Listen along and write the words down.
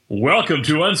Welcome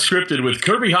to Unscripted with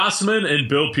Kirby Hasseman and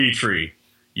Bill Petrie,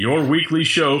 your weekly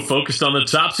show focused on the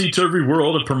topsy-turvy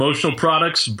world of promotional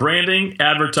products, branding,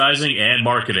 advertising, and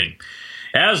marketing.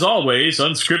 As always,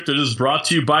 Unscripted is brought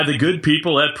to you by the good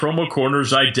people at Promo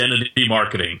Corner's Identity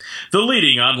Marketing, the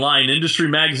leading online industry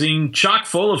magazine chock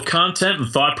full of content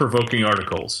and thought-provoking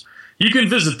articles. You can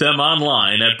visit them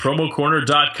online at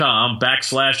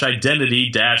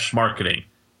promocorner.com/identity-marketing.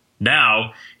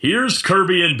 Now, here's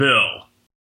Kirby and Bill.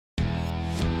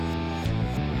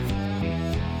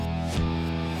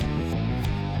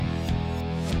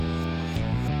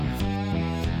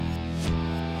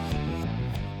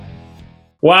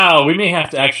 Wow, we may have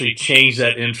to actually change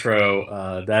that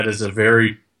intro. That is a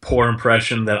very poor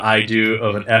impression that I do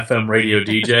of an FM radio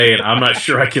DJ, and I'm not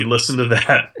sure I can listen to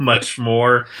that much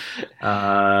more.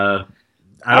 I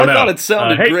thought it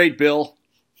sounded great, Bill.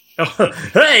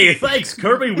 Hey, thanks,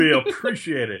 Kirby. We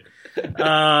appreciate it.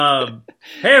 Hey,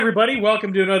 everybody.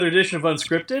 Welcome to another edition of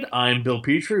Unscripted. I'm Bill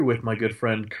Petrie with my good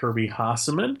friend Kirby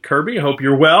Hasseman. Kirby, I hope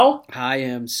you're well. I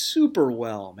am super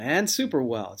well, man. Super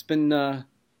well. It's been a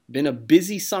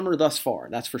busy summer thus far,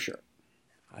 that's for sure.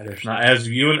 There's not, as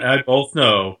you and I both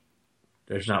know,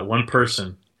 there's not one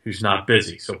person who's not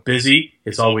busy. So busy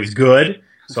is always good.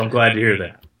 So I'm glad to hear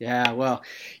that. Yeah, well,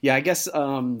 I guess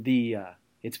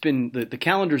it's been the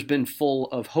calendar's been full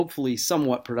of hopefully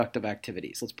somewhat productive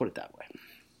activities. Let's put it that way.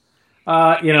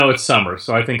 It's summer,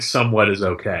 so I think somewhat is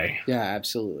okay. Yeah,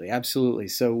 absolutely.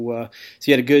 So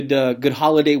you had a good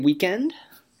holiday weekend?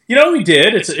 We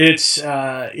did. It's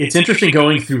interesting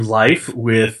going through life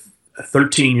with a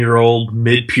 13-year-old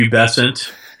mid-pubescent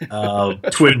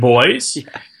twin boys.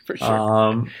 Yeah, for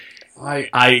sure.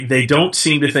 They don't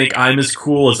seem to think I'm as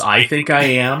cool as I think I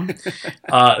am.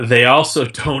 They also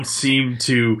don't seem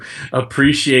to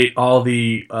appreciate all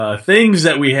the things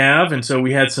that we have, and so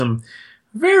we had some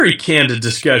very candid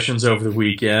discussions over the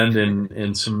weekend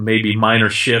and some maybe minor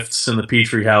shifts in the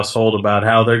Petrie household about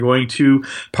how they're going to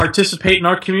participate in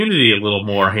our community a little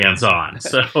more hands-on.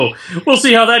 So we'll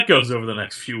see how that goes over the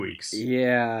next few weeks.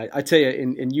 Yeah, I tell you,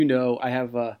 and I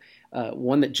have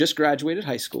one that just graduated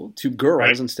high school, two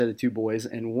girls instead of two boys,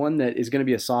 and one that is going to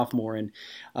be a sophomore. And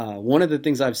one of the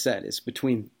things I've said is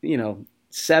between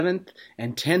 7th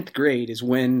and 10th grade is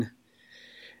when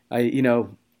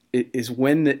is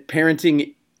when the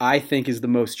parenting, I think, is the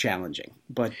most challenging.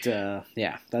 But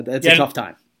that's a tough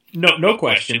time. No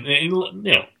question. And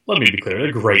let me be clear,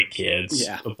 they're great kids.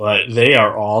 Yeah. But they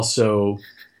are also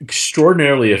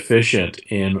extraordinarily efficient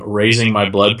in raising my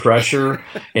blood pressure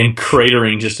and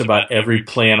cratering just about every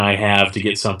plan I have to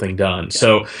get something done. Yeah.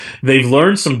 So they've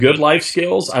learned some good life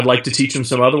skills. I'd like to teach them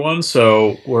some other ones.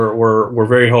 So we're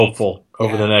very hopeful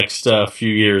over the next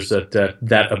few years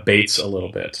that abates a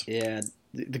little bit. Yeah.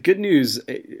 The good news,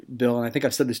 Bill, and I think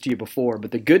I've said this to you before,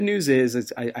 but the good news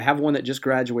is I have one that just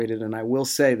graduated, and I will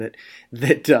say that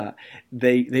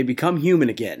they become human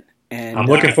again. And I'm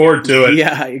looking forward to it.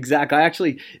 Yeah,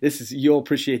 exactly. You'll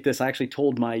appreciate this. I actually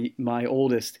told my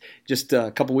oldest just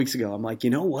a couple weeks ago. I'm like, you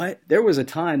know what? There was a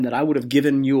time that I would have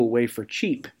given you away for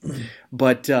cheap,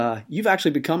 but you've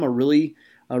actually become a really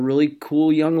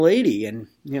cool young lady, and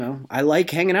I like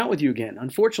hanging out with you again.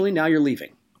 Unfortunately, now you're leaving.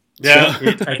 Yeah,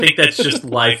 I think that's just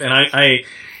life. And I,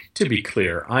 to be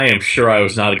clear, I am sure I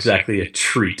was not exactly a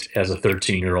treat as a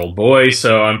 13-year-old boy,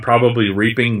 so I'm probably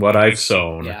reaping what I've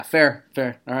sown. Yeah, fair.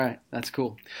 All right, that's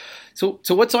cool. So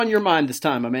what's on your mind this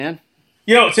time, my man?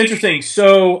 It's interesting.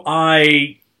 So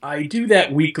I do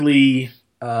that weekly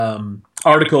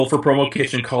article for Promo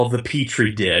Kitchen called The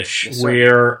Petrie Dish, yes,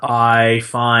 where I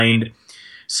find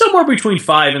somewhere between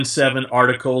 5 and 7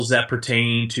 articles that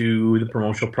pertain to the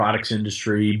promotional products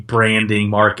industry, branding,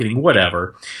 marketing,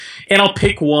 whatever. And I'll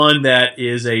pick one that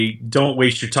is a don't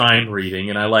waste your time reading,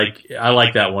 and I like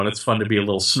that one. It's fun to be a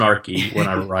little snarky when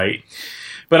I write.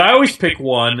 But I always pick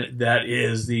one that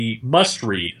is the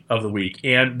must-read of the week.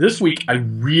 And this week, I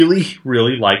really,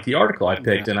 really like the article I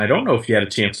picked, and I don't know if you had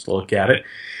a chance to look at it.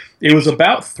 It was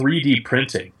about 3D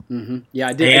printing. Mm-hmm. Yeah,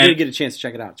 I did get a chance to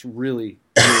check it out. It's really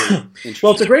interesting.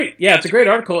 Well, it's a great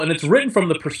article, and it's written from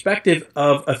the perspective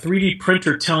of a 3D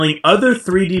printer telling other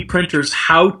 3D printers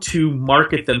how to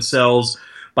market themselves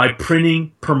by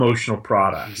printing promotional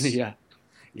products. Yeah.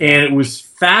 And it was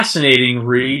fascinating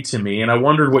read to me, and I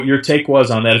wondered what your take was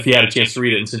on that if you had a chance to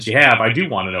read it. And since you have, I do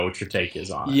want to know what your take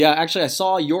is on it. Yeah, actually, I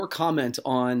saw your comment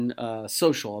on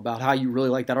social about how you really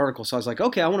like that article. So I was like,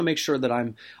 okay, I want to make sure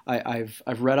that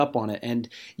I've read up on it. And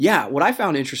yeah, what I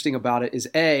found interesting about it is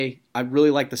I really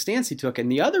like the stance he took,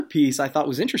 and the other piece I thought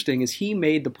was interesting is he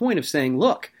made the point of saying,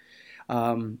 look,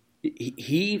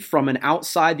 he from an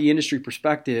outside the industry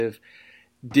perspective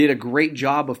did a great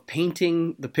job of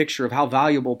painting the picture of how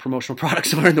valuable promotional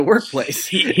products are in the workplace.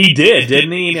 He did,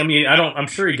 didn't he? I mean, I'm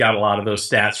sure he got a lot of those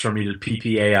stats from either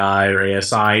PPAI or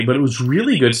ASI, but it was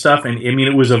really good stuff. And I mean,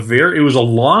 it was a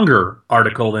longer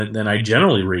article than I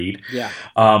generally read. Yeah.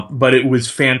 But it was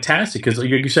fantastic because, like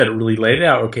you said, it really laid it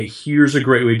out. Okay, here's a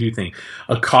great way to do things.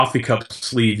 A coffee cup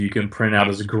sleeve you can print out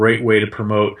is a great way to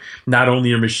promote not only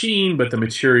your machine but the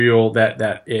material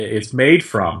that it's made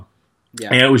from. Yeah.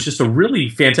 And it was just a really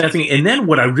fantastic. And then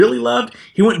what I really loved,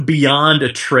 he went beyond a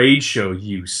trade show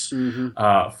use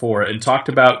for it, and talked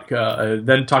about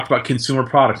consumer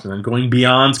products, and then going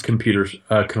beyond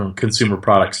consumer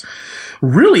products.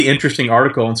 Really interesting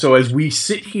article. And so as we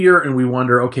sit here and we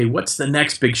wonder, okay, what's the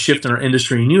next big shift in our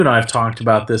industry? And you and I have talked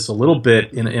about this a little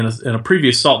bit in a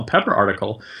previous Salt and Pepper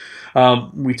article.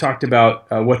 We talked about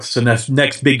what's the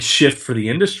next big shift for the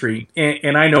industry.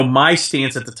 And I know my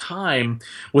stance at the time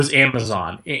was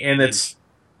Amazon. And it's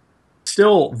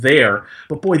still there.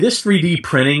 But boy, this 3D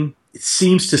printing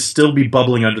seems to still be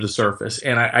bubbling under the surface.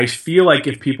 And I feel like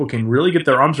if people can really get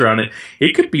their arms around it,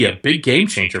 it could be a big game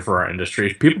changer for our industry.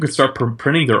 If people could start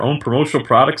printing their own promotional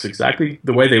products exactly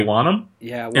the way they want them,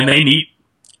 and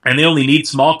they only need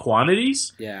small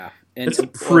quantities. Yeah. And it's a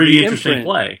pretty interesting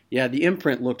play. Yeah, the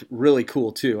imprint looked really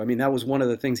cool too. I mean, that was one of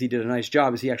the things he did a nice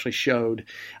job, is he actually showed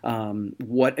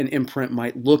what an imprint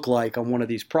might look like on one of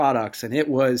these products, and it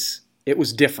was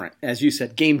different, as you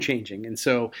said, game changing. And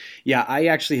so, yeah, I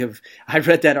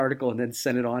read that article and then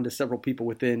sent it on to several people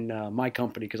within my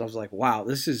company, because I was like, wow,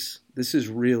 this is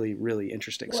really, really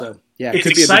interesting. Well, so yeah, it's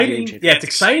exciting. Yeah, it's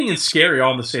exciting and scary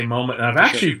all in the same moment. And I've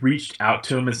actually reached out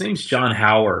to him. His name's John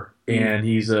Hauer. And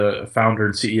he's a founder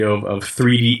and CEO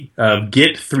of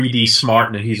Get 3D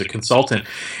Smart, and he's a consultant.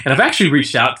 And I've actually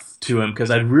reached out to him because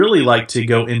I'd really like to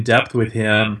go in depth with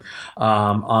him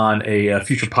on a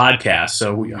future podcast.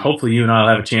 So hopefully you and I will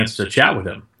have a chance to chat with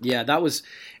him. Yeah, that was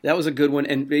a good one.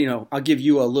 And I'll give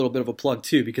you a little bit of a plug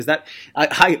too, because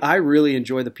I really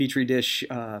enjoy the Petri dish,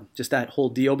 just that whole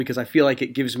deal, because I feel like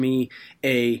it gives me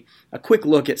a quick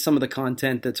look at some of the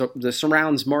content that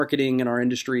surrounds marketing in our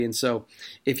industry. And so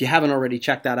if you haven't already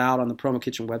checked that out on the Promo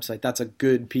Kitchen website, that's a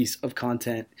good piece of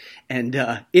content,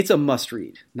 and it's a must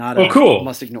read, not a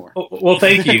must ignore. Well,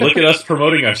 thank you. Look at us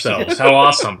promoting ourselves. How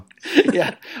awesome.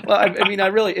 Yeah. Well, I mean, I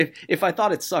really, if I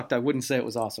thought it sucked, I wouldn't say it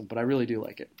was awesome, but I really do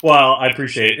like it. Well, I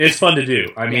appreciate it. It's fun to do.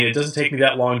 I mean, it doesn't take me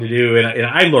that long to do, and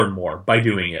I learn more by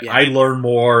doing it. Yeah. I learn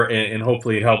more, and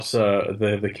hopefully it helps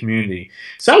the community.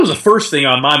 So that was the first thing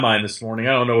on my mind this morning.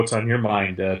 I don't know what's on your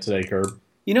mind today, Curb.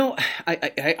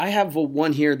 I have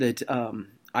one here that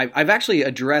I've actually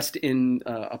addressed in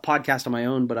a podcast on my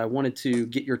own, but I wanted to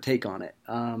get your take on it.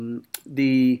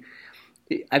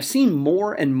 I've seen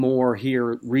more and more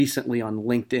here recently on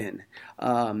LinkedIn,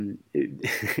 and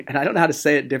I don't know how to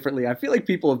say it differently. I feel like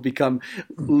people have become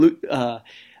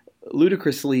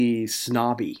ludicrously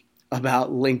snobby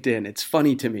about LinkedIn. It's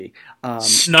funny to me.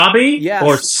 Snobby? Yes.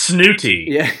 Or snooty?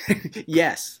 Yeah.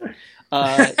 Yes.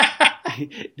 I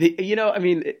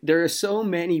mean, there are so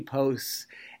many posts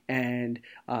and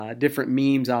different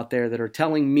memes out there that are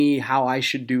telling me how I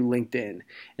should do LinkedIn,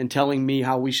 and telling me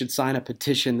how we should sign a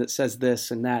petition that says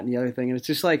this and that and the other thing. And it's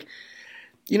just like,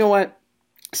 you know what?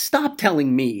 Stop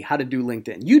telling me how to do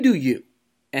LinkedIn. You do you.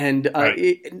 And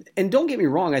right. And don't get me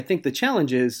wrong. I think the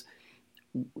challenge is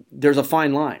there's a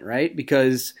fine line, right?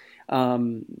 Because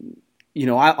I'll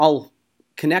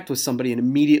connect with somebody and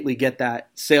immediately get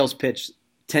that sales pitch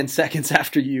 10 seconds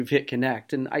after you've hit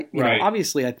connect. And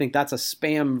obviously I think that's a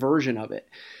spam version of it.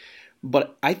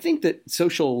 But I think that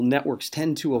social networks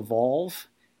tend to evolve,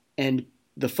 and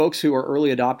the folks who are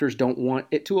early adopters don't want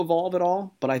it to evolve at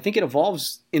all. But I think it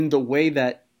evolves in the way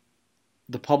that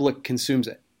the public consumes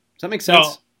it. Does that make sense?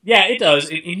 Well, yeah, it does.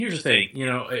 And here's the thing,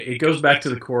 it goes back to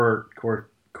the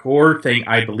core thing,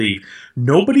 I believe.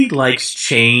 Nobody likes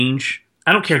change.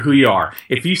 I don't care who you are.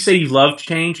 If you say you love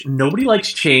change, nobody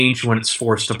likes change when it's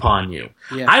forced upon you.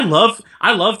 Yeah. I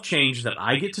love change that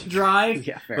I get to drive,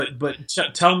 yeah, fair. but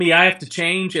tell me I have to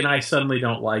change and I suddenly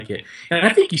don't like it. And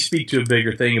I think you speak to a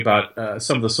bigger thing about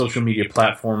some of the social media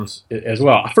platforms as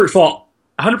well. First of all,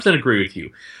 100% agree with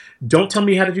you. Don't tell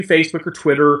me how to do Facebook or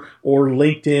Twitter or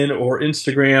LinkedIn or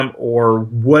Instagram or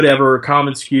whatever,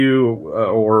 commonsku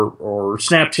or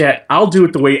Snapchat. I'll do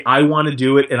it the way I want to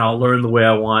do it, and I'll learn the way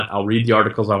I want. I'll read the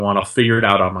articles I want. I'll figure it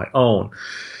out on my own.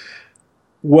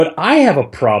 What I have a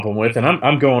problem with, and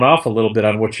I'm going off a little bit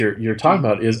on what you're talking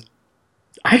about, is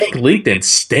I think LinkedIn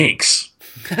stinks.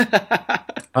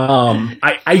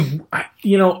 I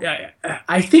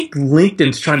think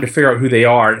LinkedIn's trying to figure out who they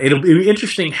are. It'll be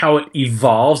interesting how it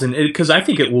evolves, and because I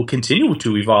think it will continue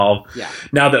to evolve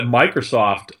now that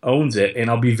Microsoft owns it, and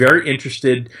I'll be very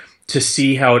interested to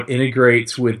see how it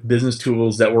integrates with business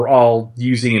tools that we're all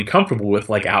using and comfortable with,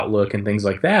 like Outlook and things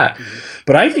like that. Mm-hmm.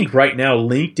 But I think right now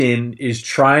LinkedIn is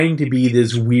trying to be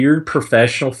this weird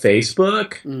professional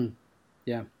Facebook.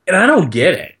 Yeah, and I don't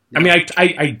get it. I mean,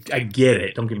 I get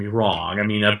it. Don't get me wrong. I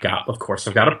mean, I've got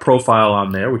a profile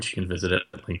on there, which you can visit at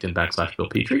LinkedIn.com/Bill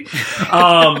Petrie.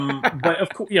 But of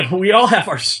course, we all have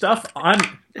our stuff on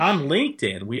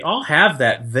LinkedIn. We all have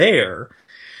that there.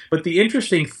 But the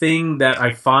interesting thing that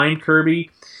I find, Kirby,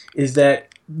 is that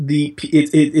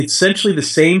it's essentially the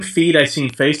same feed I see in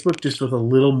Facebook, just with a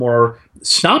little more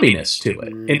snobbiness to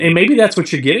it. And maybe that's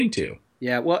what you're getting to.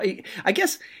 Yeah, well, I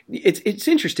guess it's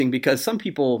interesting because some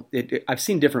people, I've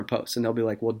seen different posts, and they'll be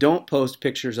like, well, don't post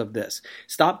pictures of this.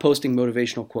 Stop posting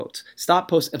motivational quotes. Stop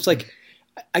posting. It's like,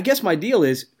 I guess my deal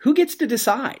is, who gets to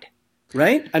decide,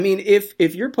 right? I mean, if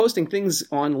you're posting things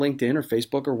on LinkedIn or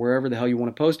Facebook or wherever the hell you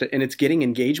want to post it, and it's getting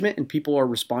engagement and people are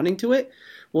responding to it,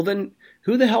 well, then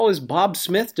who the hell is Bob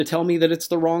Smith to tell me that it's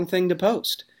the wrong thing to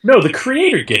post? No, the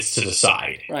creator gets to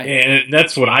decide. Right. And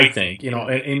that's what I think,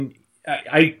 and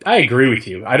I agree with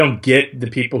you. I don't get the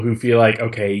people who feel like,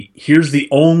 okay, here's the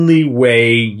only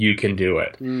way you can do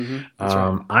it. Mm-hmm.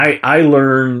 Right. I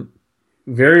learned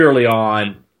very early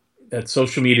on that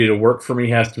social media to work for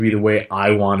me has to be the way I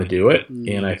want to do it.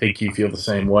 Mm-hmm. And I think you feel the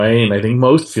same way. And I think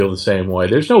most feel the same way.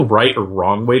 There's no right or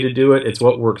wrong way to do it. It's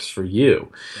what works for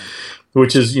you,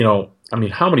 which is, I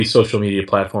mean, how many social media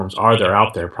platforms are there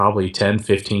out there? Probably 10,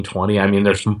 15, 20. I mean,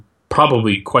 there's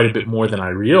probably quite a bit more than I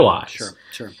realize. Sure.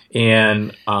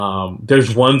 And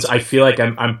there's ones I feel like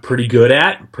I'm pretty good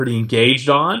at, pretty engaged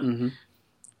on, mm-hmm.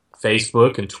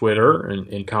 Facebook and Twitter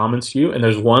and commonsku. And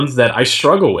there's ones that I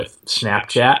struggle with.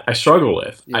 Snapchat, I struggle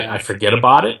with. I forget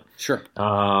about it. Sure.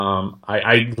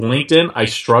 LinkedIn, I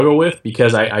struggle with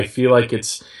because I feel like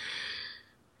it's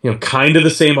kind of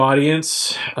the same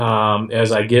audience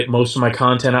as I get most of my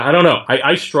content. I don't know.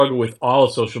 I struggle with all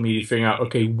of social media, figuring out,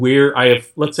 okay, where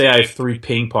let's say I have 3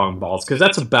 ping pong balls, because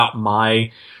that's about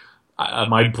my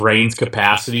brain's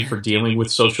capacity for dealing with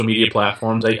social media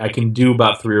platforms. I can do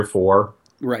about 3 or 4.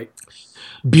 Right.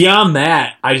 Beyond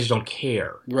that, I just don't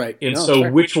care. Right. And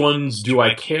so which ones do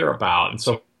I care about? And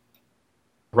so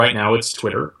right now it's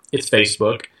Twitter, it's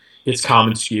Facebook, it's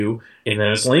commonsku, and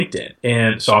then it's LinkedIn.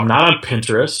 And so I'm not on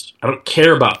Pinterest. I don't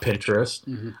care about Pinterest.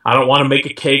 Mm-hmm. I don't want to make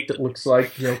a cake that looks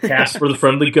like Casper the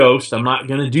Friendly Ghost. I'm not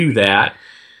going to do that.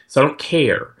 So I don't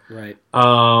care. Right.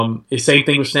 The same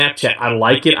thing with Snapchat. I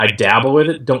like it. I dabble with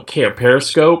it. Don't care.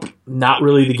 Periscope, not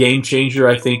really the game changer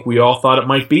I think we all thought it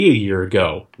might be a year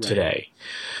ago today.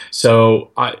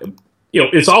 So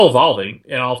it's all evolving,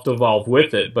 and I'll have to evolve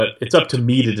with it, but it's up to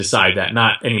me to decide that,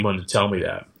 not anyone to tell me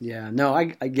that. Yeah, no, I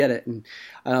get it. And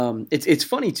it's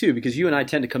funny, too, because you and I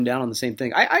tend to come down on the same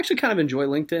thing. I actually kind of enjoy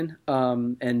LinkedIn,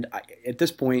 and at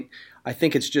this point, I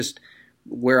think it's just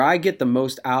where I get the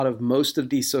most out of most of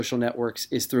these social networks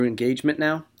is through engagement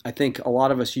now. I think a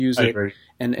lot of us use it,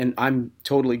 and I'm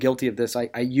totally guilty of this. I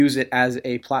use it as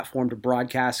a platform to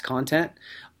broadcast content.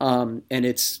 And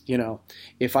it's,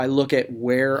 if I look at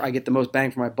where I get the most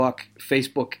bang for my buck,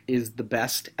 Facebook is the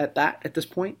best at that at this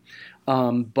point.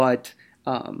 But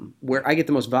where I get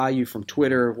the most value from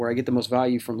Twitter, where I get the most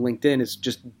value from LinkedIn is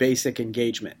just basic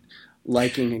engagement,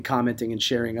 liking and commenting and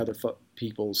sharing other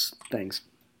people's things.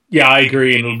 Yeah, I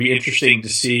agree, and it'll be interesting to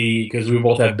see, because we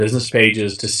both have business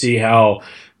pages, to see how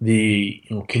the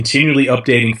continually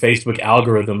updating Facebook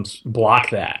algorithms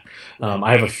block that.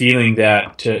 I have a feeling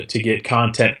that to get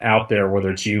content out there,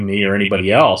 whether it's you, me, or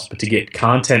anybody else, but to get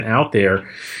content out there,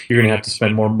 you're going to have to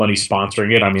spend more money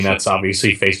sponsoring it. I mean, that's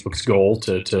obviously Facebook's goal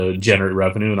to generate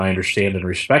revenue, and I understand and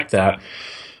respect that.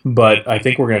 But I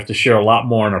think we're going to have to share a lot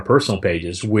more on our personal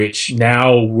pages, which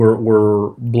now we're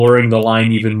blurring the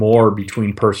line even more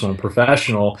between personal and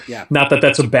professional. Yeah. Not that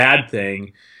that's a bad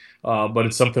thing, but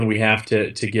it's something we have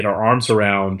to get our arms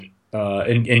around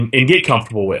and get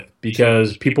comfortable with,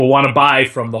 because people want to buy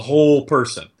from the whole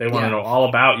person. They want to know all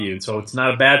about you. And so it's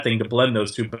not a bad thing to blend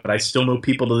those two, but I still know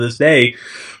people to this day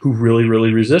who really,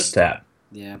 really resist that.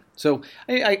 Yeah. So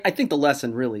I think the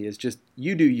lesson really is just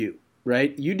you do you.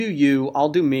 Right? You do you, I'll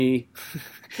do me.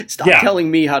 Stop telling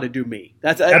me how to do me.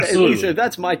 That's absolutely. At least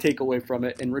that's my takeaway from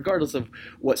it. And regardless of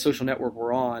what social network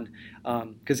we're on,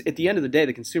 because at the end of the day,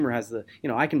 the consumer has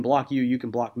I can block you, you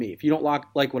can block me. If you don't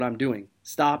like what I'm doing,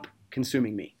 stop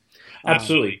consuming me.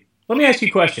 Absolutely. Let me ask you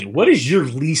a question. What is your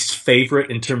least favorite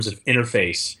in terms of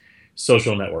interface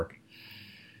social network?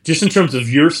 Just in terms of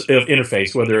your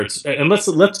interface, whether it's, and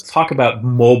let's talk about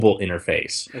mobile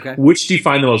interface. Okay. Which do you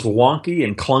find the most wonky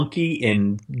and clunky,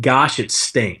 and gosh, it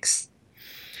stinks?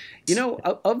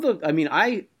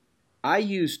 I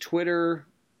use Twitter,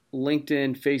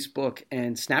 LinkedIn, Facebook,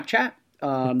 and Snapchat.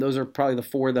 Those are probably the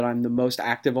 4 that I'm the most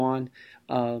active on.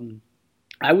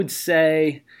 I would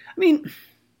say,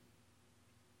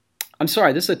 I'm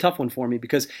sorry, this is a tough one for me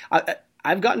because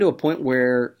I've gotten to a point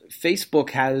where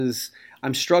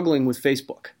I'm struggling with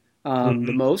Facebook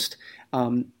the most.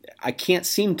 I can't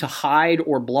seem to hide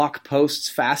or block posts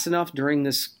fast enough during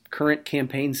this current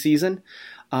campaign season.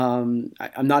 I'm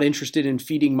not interested in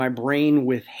feeding my brain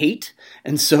with hate.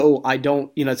 And so I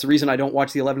don't, it's the reason I don't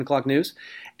watch the 11 o'clock news.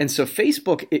 And so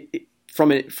Facebook,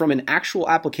 from an actual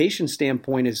application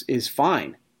standpoint is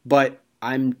fine, but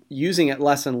I'm using it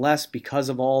less and less because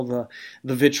of all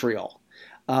the vitriol.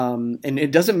 And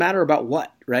it doesn't matter about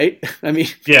what, right?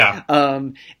 Yeah.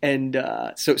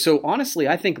 So honestly,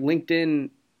 I think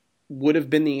LinkedIn would have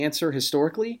been the answer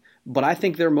historically, but I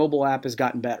think their mobile app has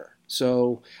gotten better.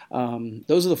 So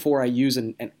those are the 4 I use,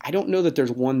 and I don't know that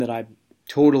there's one that I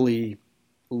totally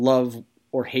love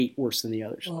or hate worse than the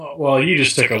others. Well, you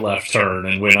just took a left turn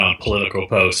and went on political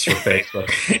posts for Facebook.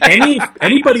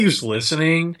 Anybody who's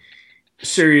listening,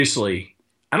 seriously,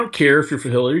 I don't care if you're for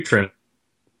Hillary Clinton.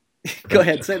 Go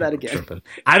ahead, say that again.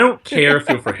 I don't care if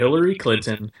you're for Hillary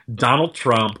Clinton, Donald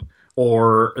Trump,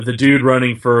 or the dude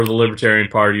running for the Libertarian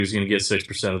Party who's going to get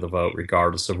 6% of the vote,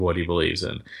 regardless of what he believes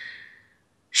in.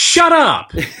 Shut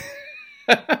up!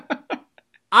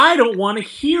 I don't want to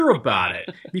hear about it.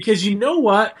 Because you know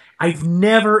what? I've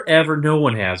never, ever, no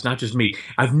one has, not just me,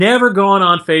 I've never gone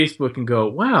on Facebook and go,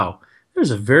 wow,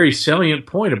 there's a very salient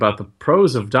point about the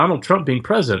pros of Donald Trump being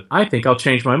president. I think I'll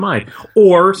change my mind.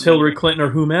 Or Hillary Clinton or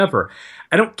whomever.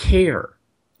 I don't care.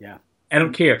 Yeah. I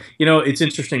don't care. It's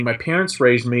interesting. My parents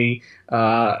raised me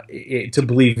to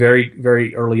believe very,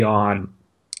 very early on,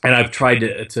 and I've tried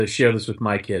to share this with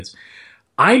my kids.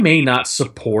 I may not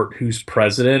support who's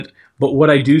president, but what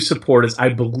I do support is I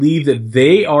believe that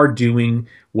they are doing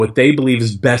what they believe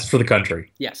is best for the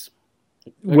country. Yes.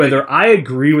 Okay. Whether I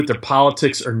agree with their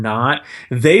politics or not,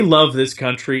 they love this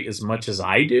country as much as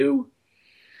I do.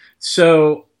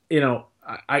 So,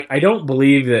 I don't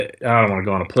believe that. I don't want to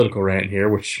go on a political rant here,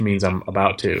 which means I'm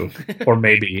about to, or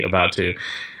maybe about to.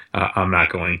 I'm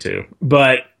not going to.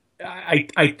 But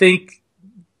I think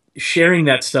sharing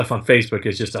that stuff on Facebook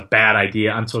is just a bad idea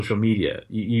on social media.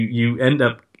 You end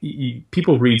up,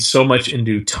 people read so much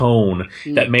into tone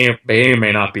that may or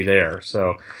may not be there.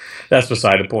 So that's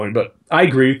beside the point. But I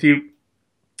agree with you.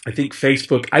 I think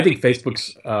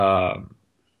Facebook's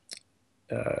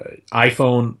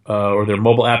iPhone or their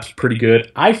mobile app's pretty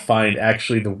good. I find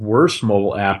actually the worst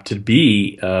mobile app to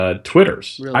be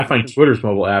Twitter's. Really? I find Twitter's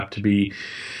mobile app to be.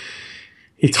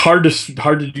 It's hard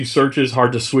to do searches,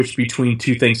 hard to switch between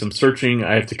 2 things I'm searching.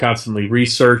 I have to constantly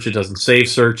research. It doesn't save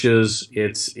searches.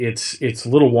 It's a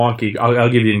little wonky. I'll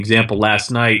give you an example.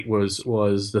 Last night was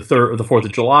the 4th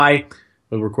of July.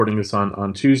 We're recording this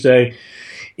on Tuesday,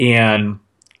 and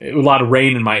a lot of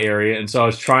rain in my area, and so I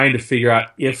was trying to figure out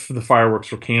if the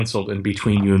fireworks were canceled. And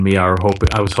between you and me, I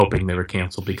was hoping they were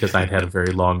canceled because I'd had a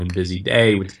very long and busy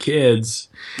day with the kids,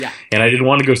 and I didn't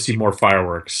want to go see more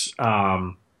fireworks.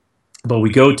 But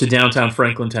we go to downtown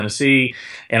Franklin, Tennessee,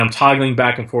 and I'm toggling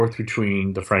back and forth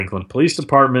between the Franklin Police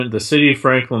Department, the City of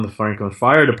Franklin, the Franklin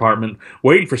Fire Department,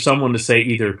 waiting for someone to say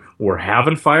either we're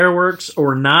having fireworks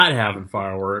or not having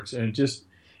fireworks. And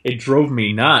it drove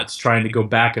me nuts trying to go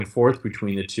back and forth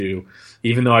between the two.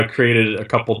 Even though I created a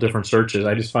couple different searches,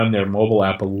 I just find their mobile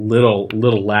app a little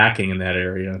lacking in that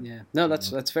area. Yeah, no, that's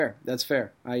fair. That's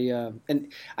fair. I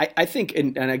think,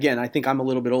 and again, I think I'm a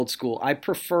little bit old school. I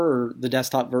prefer the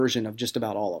desktop version of just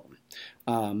about all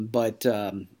of them.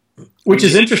 Which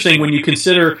is interesting when you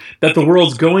consider that the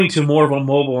world's going to more of a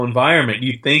mobile environment.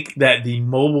 You'd think that the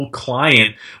mobile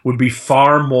client would be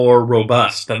far more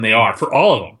robust than they are for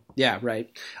all of them. Yeah, right.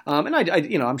 And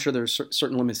I'm sure there's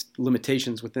certain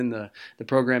limitations within the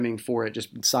programming for it,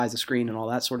 just size of screen and all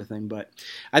that sort of thing. But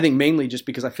I think mainly just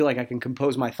because I feel like I can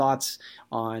compose my thoughts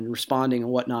on responding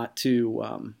and whatnot to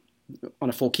on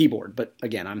a full keyboard. But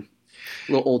again, I'm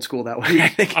a little old school that way, I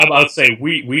think. I'm about to say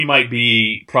we might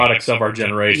be products of our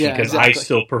generation because I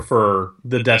still prefer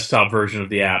the desktop version of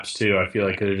the apps too. I feel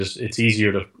like it's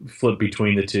easier to flip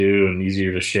between the two and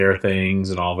easier to share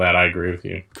things and all that. I agree with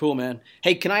you. Cool, man.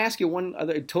 Hey, can I ask you one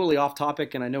other totally off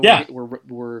topic? And I know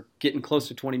we're getting close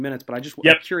to 20 minutes, but I'm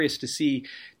curious to see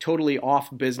totally off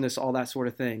business, all that sort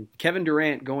of thing. Kevin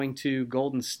Durant going to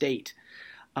Golden State.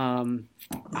 I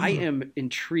am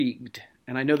intrigued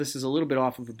and I know this is a little bit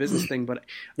off of a business thing, but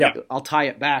yeah. I'll tie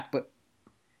it back. But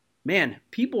man,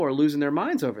 people are losing their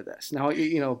minds over this. Now,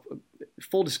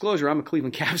 full disclosure, I'm a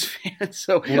Cleveland Cavs fan,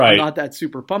 so I'm not that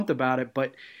super pumped about it.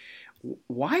 But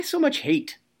why so much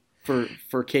hate for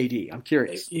KD? I'm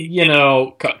curious.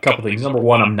 Couple things. Number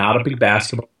one, I'm not a big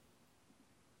basketball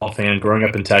fan. Growing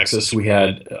up in Texas, we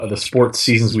had the sports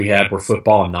seasons we had were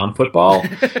football and non-football.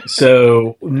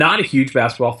 So not a huge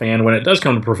basketball fan. When it does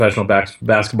come to professional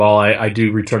basketball, I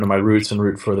do return to my roots and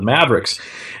root for the Mavericks.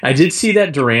 I did see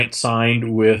that Durant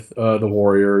signed with the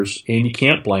Warriors, and you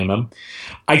can't blame him.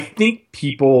 I think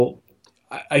people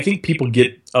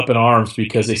get up in arms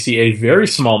because they see a very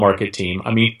small market team.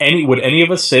 I mean, would any of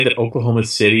us say that Oklahoma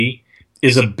City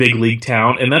is a big league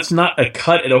town? And that's not a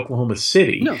cut at Oklahoma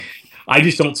City. No. I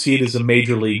just don't see it as a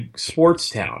major league sports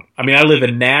town. I mean, I live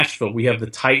in Nashville. We have the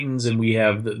Titans and we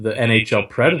have the NHL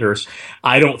Predators.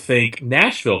 I don't think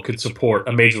Nashville could support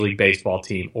a major league baseball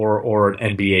team or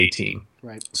an NBA team.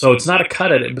 Right. So it's not a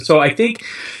cut at it. So I think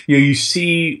you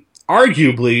see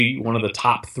arguably one of the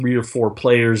top 3 or 4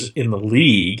 players in the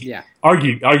league. Yeah.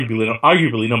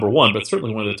 Arguably number one, but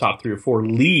certainly one of the top 3 or 4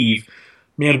 leave.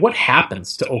 Man, what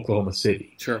happens to Oklahoma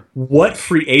City? Sure. What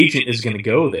free agent is going to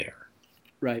go there?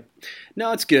 Right.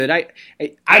 No, it's good. I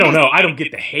don't know. I don't get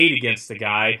the hate against the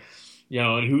guy,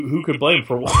 and who could blame him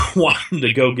for wanting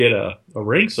to go get a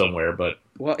ring somewhere? But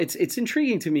well, it's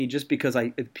intriguing to me just because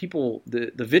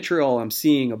the vitriol I'm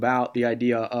seeing about the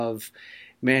idea of,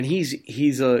 man,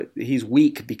 he's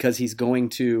weak because he's going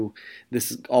to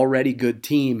this already good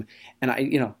team,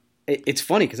 and it's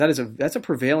funny because that's a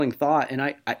prevailing thought, and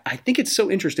I think it's so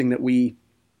interesting that we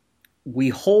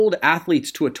hold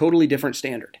athletes to a totally different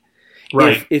standard.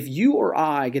 Right. If you or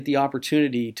I get the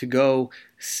opportunity to go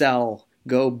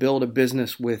build a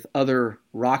business with other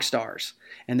rock stars,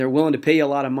 and they're willing to pay you a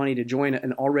lot of money to join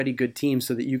an already good team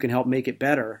so that you can help make it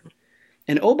better.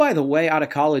 And oh, by the way, out of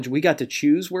college, we got to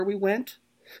choose where we went.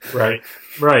 Right.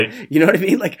 You know what I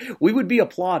mean? Like, we would be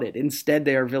applauded. Instead,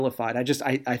 they are vilified.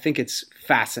 I think it's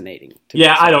fascinating.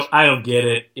 I don't get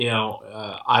it.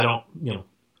 I don't.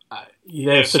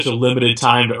 They have such a limited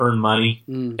time to earn money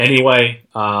anyway.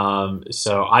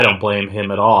 So I don't blame him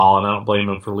at all, and I don't blame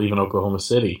him for leaving Oklahoma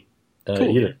City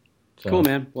either. So. Cool,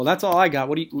 man. Well, that's all I got.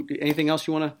 Anything else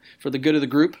you want to, for the good of the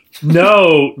group?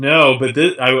 No. But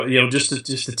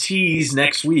just to tease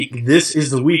next week. This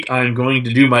is the week I'm going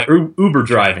to do my Uber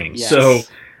driving. Yes. So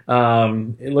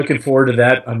looking forward to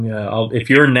that. If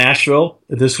you're in Nashville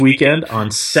this weekend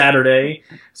on Saturday,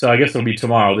 so I guess it'll be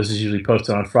tomorrow. This is usually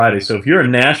posted on Friday. So if you're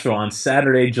in Nashville on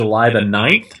Saturday, July the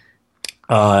 9th,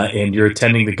 and you're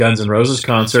attending the Guns N' Roses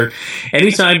concert,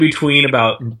 anytime between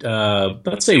about,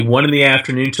 let's say 1 in the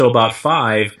afternoon till about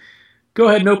 5, go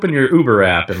ahead and open your Uber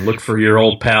app and look for your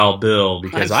old pal Bill,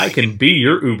 because I can be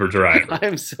your Uber driver.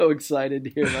 I'm so excited to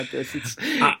hear about this.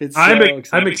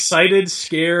 I'm excited,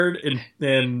 scared,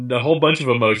 and a whole bunch of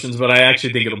emotions, but I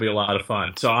actually think it'll be a lot of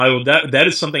fun. So that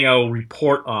is something I will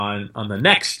report on the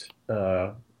next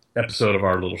episode of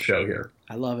our little show here.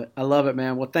 I love it,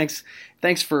 man. Well, thanks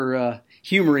for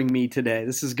humoring me today.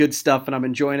 This is good stuff, and I'm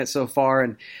enjoying it so far.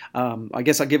 And I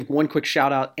guess I'll give one quick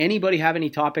shout out. Anybody have any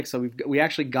topics? So we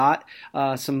actually got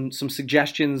some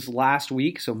suggestions last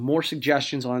week. So more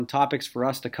suggestions on topics for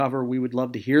us to cover. We would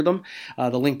love to hear them.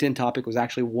 The LinkedIn topic was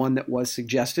actually one that was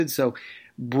suggested. So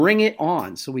bring it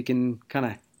on so we can kind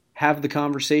of have the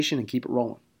conversation and keep it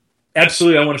rolling.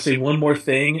 Absolutely. I want to say one more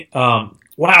thing.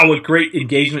 Wow, what great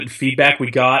engagement and feedback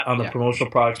we got on the Promotional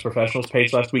Products Professionals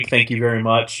page last week. Thank you very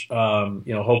much.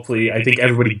 Hopefully, I think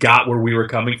everybody got where we were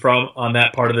coming from on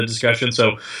that part of the discussion.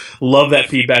 So love that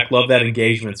feedback, love that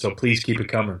engagement. So please keep it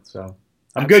coming. So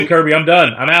I'm good, Kirby. I'm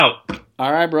done. I'm out.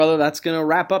 All right, brother. That's going to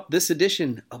wrap up this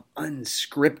edition of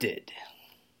Unscripted.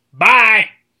 Bye.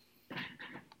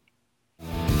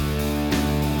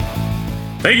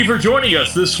 Thank you for joining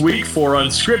us this week for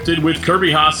Unscripted with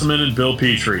Kirby Hasseman and Bill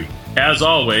Petrie. As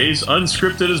always,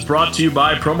 Unscripted is brought to you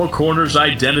by Promo Corner's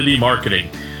Identity Marketing.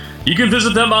 You can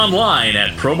visit them online at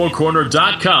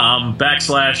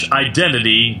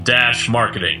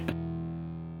promocorner.com/identity-marketing.